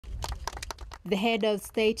The head of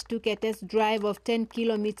state took a test drive of 10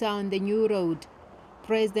 kilometers on the new road.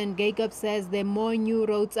 President Hage says the more new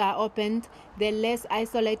roads are opened, the less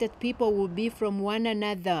isolated people will be from one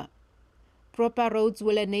another. Proper roads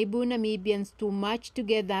will enable Namibians to march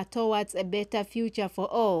together towards a better future for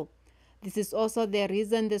all. This is also the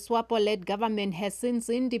reason the SWAPO-led government has since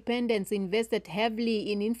independence invested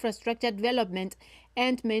heavily in infrastructure development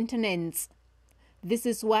and maintenance. This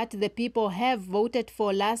is what the people have voted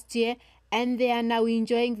for last year, and they are now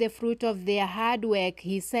enjoying the fruit of their hard work,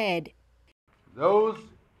 he said. Those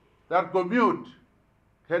that commute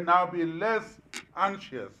can now be less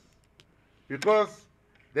anxious because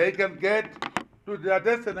they can get to their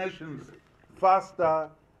destinations faster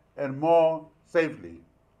and more safely.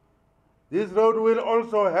 This road will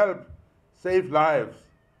also help save lives,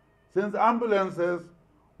 since ambulances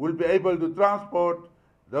will be able to transport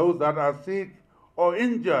those that are sick or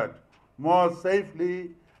injured more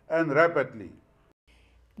safely and rapidly.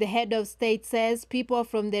 The head of state says people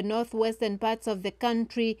from the northwestern parts of the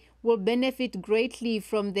country will benefit greatly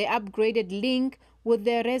from the upgraded link with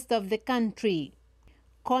the rest of the country.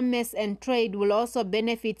 Commerce and trade will also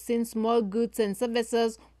benefit since more goods and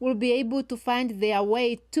services will be able to find their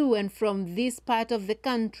way to and from this part of the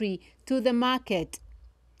country to the market.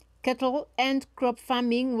 Cattle and crop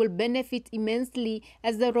farming will benefit immensely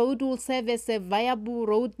as the road will serve as a viable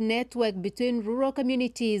road network between rural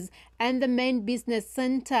communities and the main business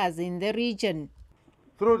centers in the region.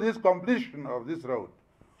 Through this completion of this road,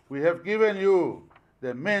 we have given you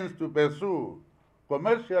the means to pursue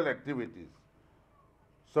commercial activities.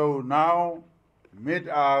 So now meet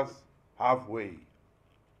us halfway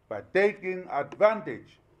by taking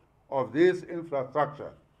advantage of this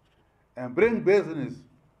infrastructure and bring business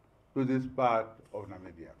to this part of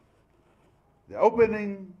Namibia. The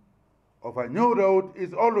opening of a new road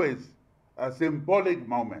is always a symbolic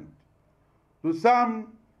moment. To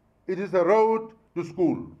some, it is a road to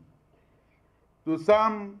school. To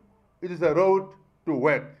some, it is a road to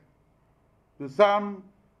work. To some,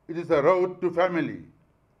 it is a road to family,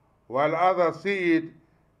 while others see it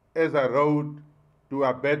as a road to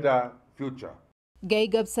a better future.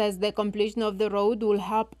 Hage says the completion of the road will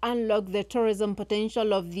help unlock the tourism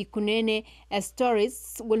potential of the Kunene, as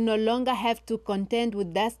tourists will no longer have to contend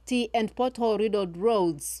with dusty and pothole-riddled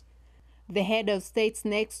roads. The head of state's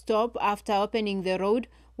next stop after opening the road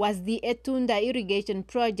was the Etunda irrigation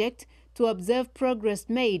project to observe progress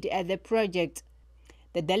made at the project.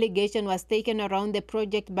 The delegation was taken around the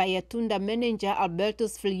project by Etunda manager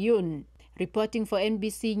Albertus Viljoen. Reporting for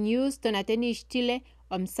NBC News, Tonateni Shtile,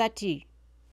 Omsati.